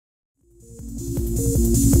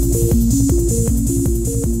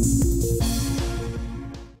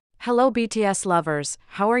Hello BTS lovers,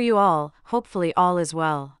 how are you all? Hopefully all is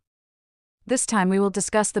well. This time we will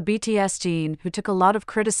discuss the Bts Jin, who took a lot of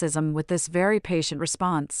criticism with this very patient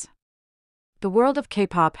response. The world of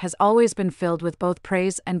K-pop has always been filled with both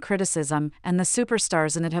praise and criticism, and the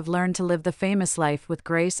superstars in it have learned to live the famous life with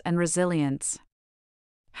grace and resilience.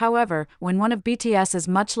 However, when one of BTS's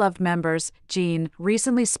much-loved members, Jin,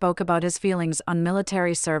 recently spoke about his feelings on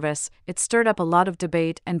military service, it stirred up a lot of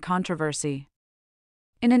debate and controversy.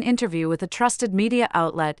 In an interview with a trusted media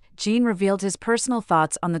outlet, Jin revealed his personal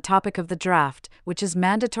thoughts on the topic of the draft, which is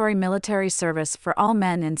mandatory military service for all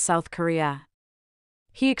men in South Korea.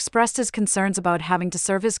 He expressed his concerns about having to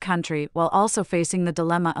serve his country while also facing the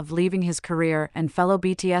dilemma of leaving his career and fellow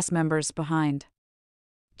BTS members behind.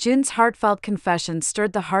 Jin's heartfelt confession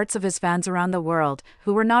stirred the hearts of his fans around the world,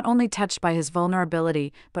 who were not only touched by his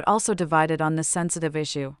vulnerability but also divided on this sensitive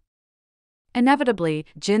issue. Inevitably,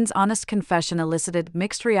 Jin's honest confession elicited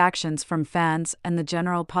mixed reactions from fans and the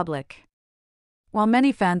general public. While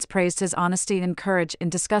many fans praised his honesty and courage in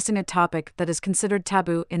discussing a topic that is considered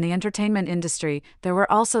taboo in the entertainment industry, there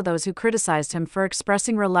were also those who criticized him for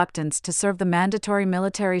expressing reluctance to serve the mandatory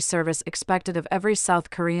military service expected of every South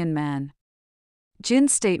Korean man.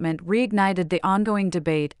 Jin's statement reignited the ongoing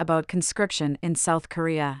debate about conscription in South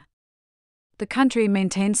Korea. The country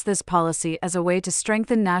maintains this policy as a way to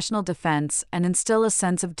strengthen national defense and instill a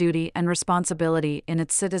sense of duty and responsibility in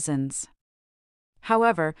its citizens.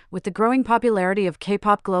 However, with the growing popularity of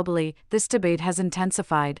K-pop globally, this debate has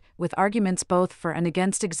intensified, with arguments both for and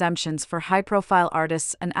against exemptions for high-profile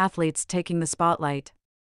artists and athletes taking the spotlight.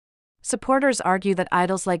 Supporters argue that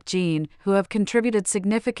idols like Jin, who have contributed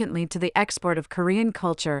significantly to the export of Korean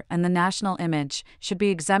culture and the national image, should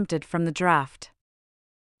be exempted from the draft.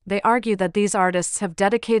 They argue that these artists have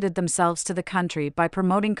dedicated themselves to the country by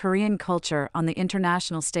promoting Korean culture on the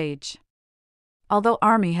international stage. Although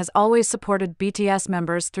ARMY has always supported BTS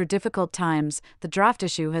members through difficult times, the draft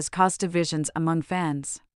issue has caused divisions among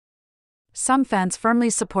fans. Some fans firmly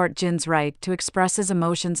support Jin's right to express his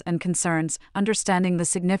emotions and concerns, understanding the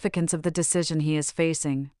significance of the decision he is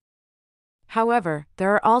facing. However,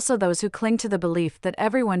 there are also those who cling to the belief that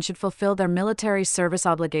everyone should fulfill their military service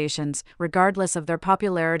obligations, regardless of their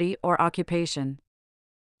popularity or occupation.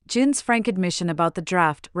 Jin's frank admission about the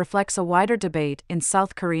draft reflects a wider debate in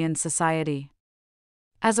South Korean society.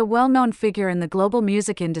 As a well-known figure in the global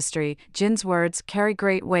music industry, Jin's words carry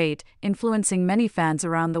great weight, influencing many fans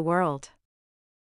around the world.